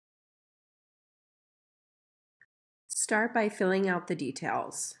Start by filling out the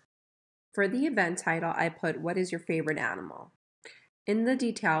details. For the event title, I put, "What is your favorite animal?" In the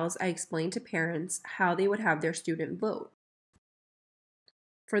details, I explained to parents how they would have their student vote.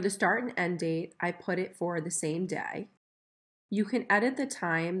 For the start and end date, I put it for the same day. You can edit the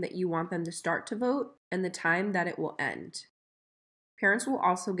time that you want them to start to vote and the time that it will end. Parents will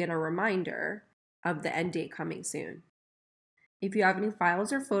also get a reminder of the end date coming soon. If you have any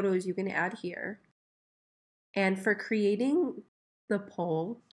files or photos, you can add here. And for creating the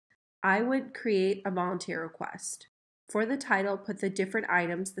poll, I would create a volunteer request. For the title, put the different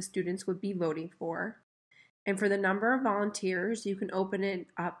items the students would be voting for. And for the number of volunteers, you can open it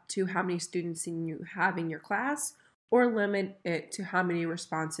up to how many students you have in your class or limit it to how many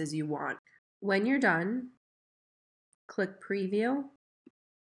responses you want. When you're done, click Preview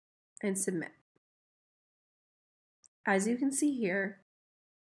and Submit. As you can see here,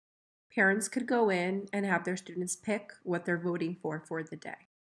 parents could go in and have their students pick what they're voting for the day.